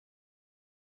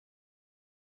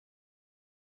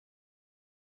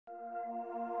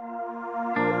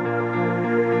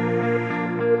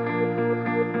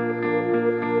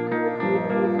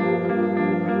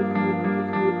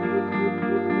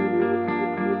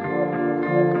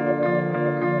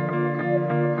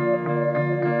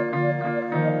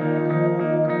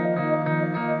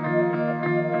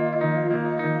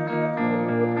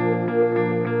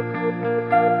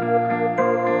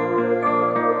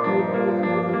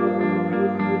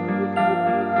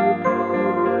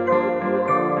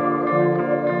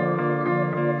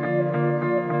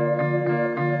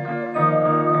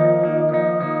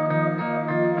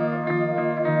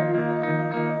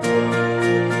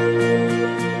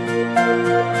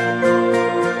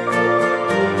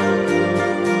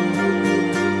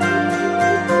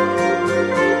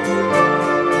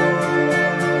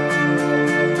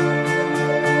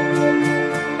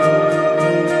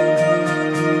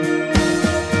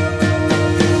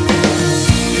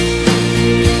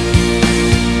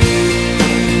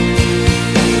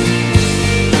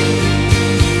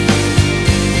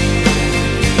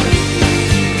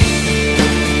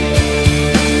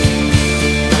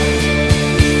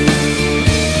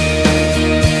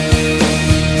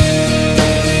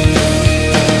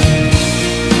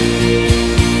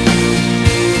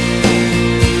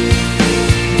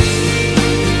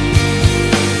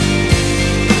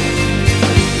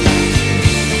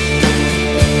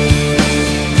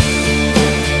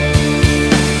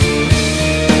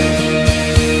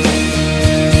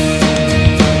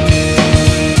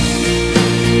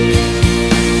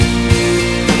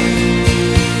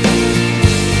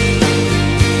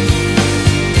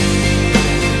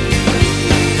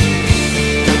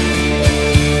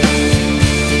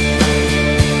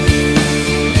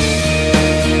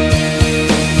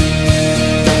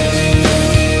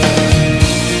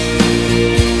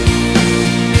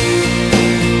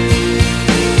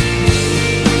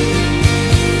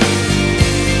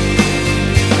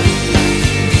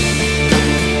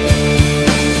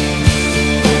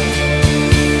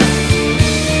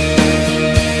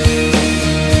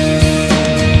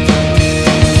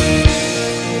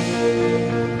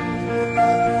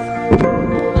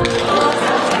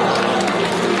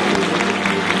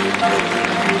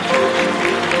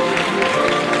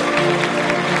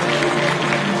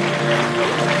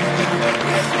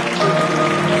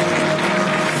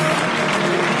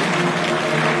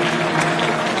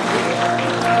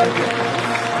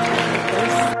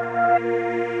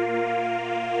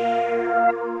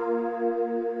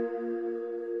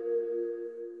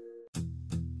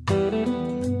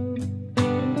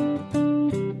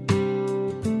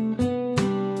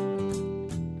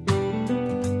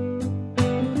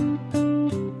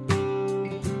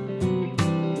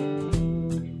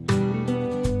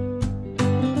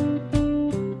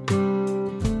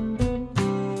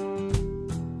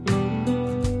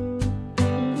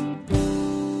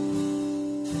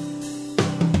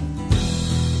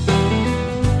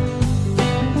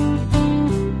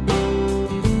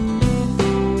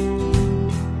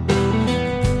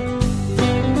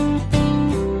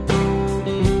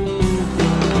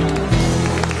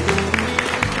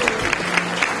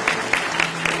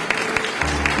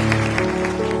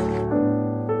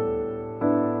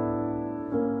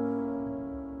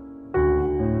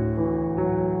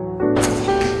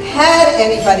Had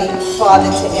anybody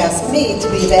bothered to ask me to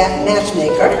be that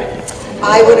matchmaker,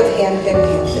 I would have handpicked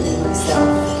Anthony myself.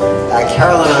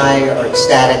 Carol and I are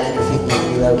ecstatic to think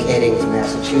we're relocating to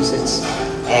Massachusetts,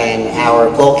 and our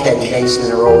bulkhead and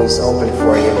basement are always open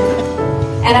for you.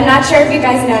 And I'm not sure if you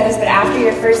guys know this, but after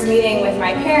your first meeting with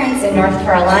my parents in North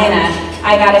Carolina,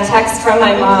 I got a text from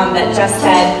my mom that just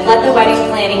said, "Let the wedding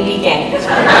planning begin."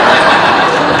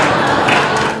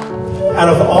 Out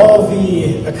of all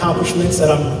the accomplishments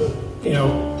that I'm,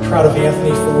 proud of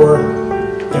Anthony for,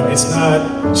 it's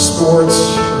not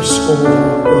sports or school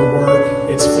or work.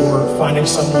 It's for finding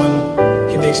someone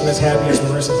who makes him as happy as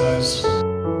Marissa does.